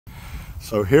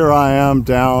So here I am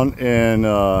down in,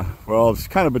 well, it's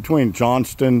kind of between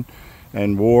Johnston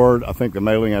and Ward. I think the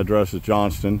mailing address is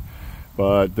Johnston,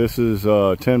 but this is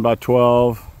 10 by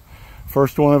 12.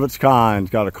 First one of its kind.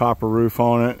 It's got a copper roof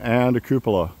on it and a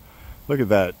cupola. Look at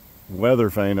that weather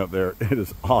vane up there. It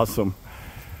is awesome.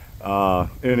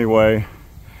 Anyway,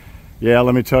 yeah,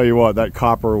 let me tell you what, that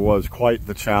copper was quite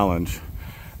the challenge.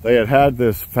 They had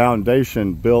this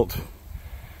foundation built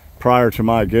prior to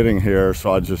my getting here,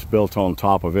 so I just built on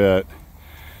top of it.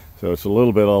 So it's a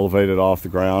little bit elevated off the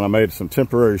ground. I made some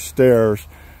temporary stairs.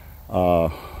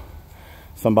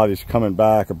 Somebody's coming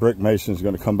back, a brick mason's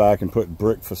going to come back and put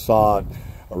brick facade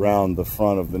around the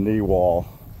front of the knee wall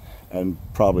and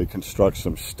probably construct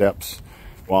some steps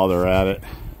while they're at it.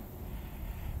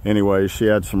 Anyway, she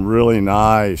had some really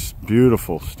nice,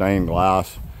 beautiful stained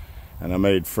glass, and I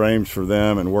made frames for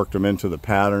them and worked them into the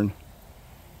pattern.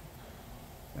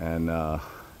 And I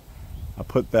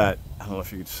put that, I don't know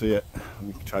if you can see it, let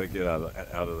me try to get out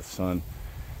of the sun.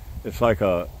 It's like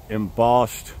a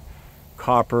embossed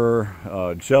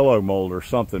copper jello mold or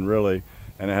something, really,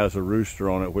 and it has a rooster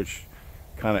on it which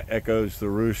kind of echoes the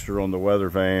rooster on the weather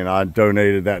vane. I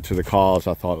donated that to the cause.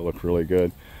 I thought it looked really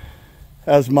good.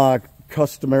 As my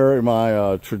customary,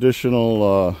 my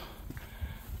traditional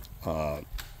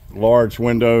large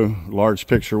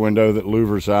picture window that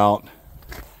louvers out.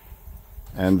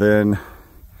 And then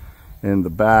in the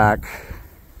back,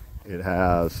 it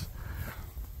has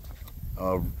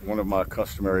one of my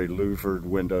customary louvered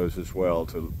windows as well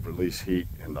to release heat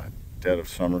in the dead of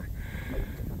summer.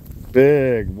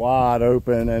 Big, wide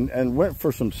open, and went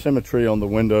for some symmetry on the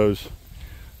windows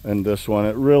in this one.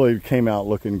 It really came out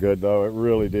looking good though, it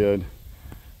really did.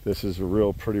 This is a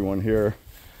real pretty one here.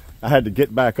 I had to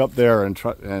get back up there and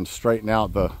try and straighten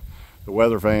out the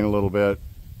weather vane a little bit.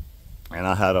 And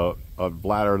I had a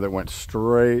bladder that went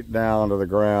straight down to the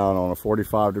ground on a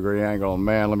 45-degree angle. And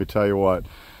man, let me tell you what,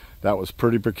 that was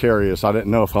pretty precarious. I didn't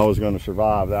know if I was going to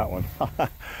survive that one.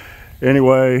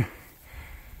 Anyway,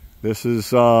 this is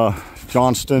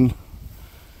Johnston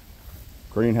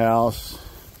greenhouse.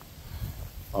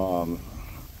 And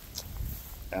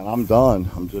I'm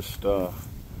done. I'm just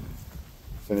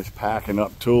finished packing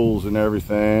up tools and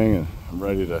everything, and I'm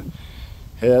ready to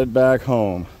head back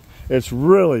home. It's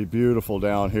really beautiful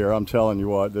down here. I'm telling you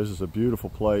what, this is a beautiful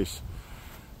place.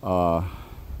 I'd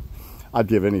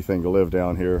give anything to live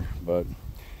down here, but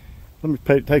let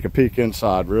me take a peek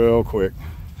inside real quick.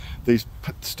 These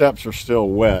steps are still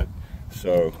wet,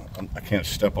 so I can't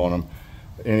step on them.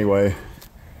 But anyway,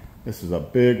 this is a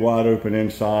big wide open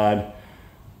inside.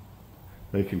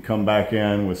 They can come back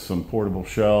in with some portable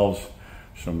shelves,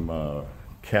 some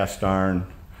cast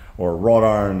iron or wrought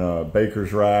iron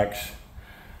baker's racks.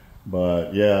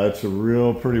 But yeah, it's a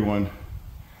real pretty one.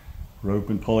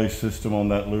 Rope and pulley system on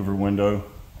that louver window.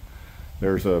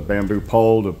 There's a bamboo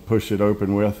pole to push it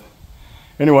open with.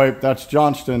 Anyway, that's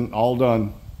Johnston, all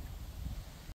done.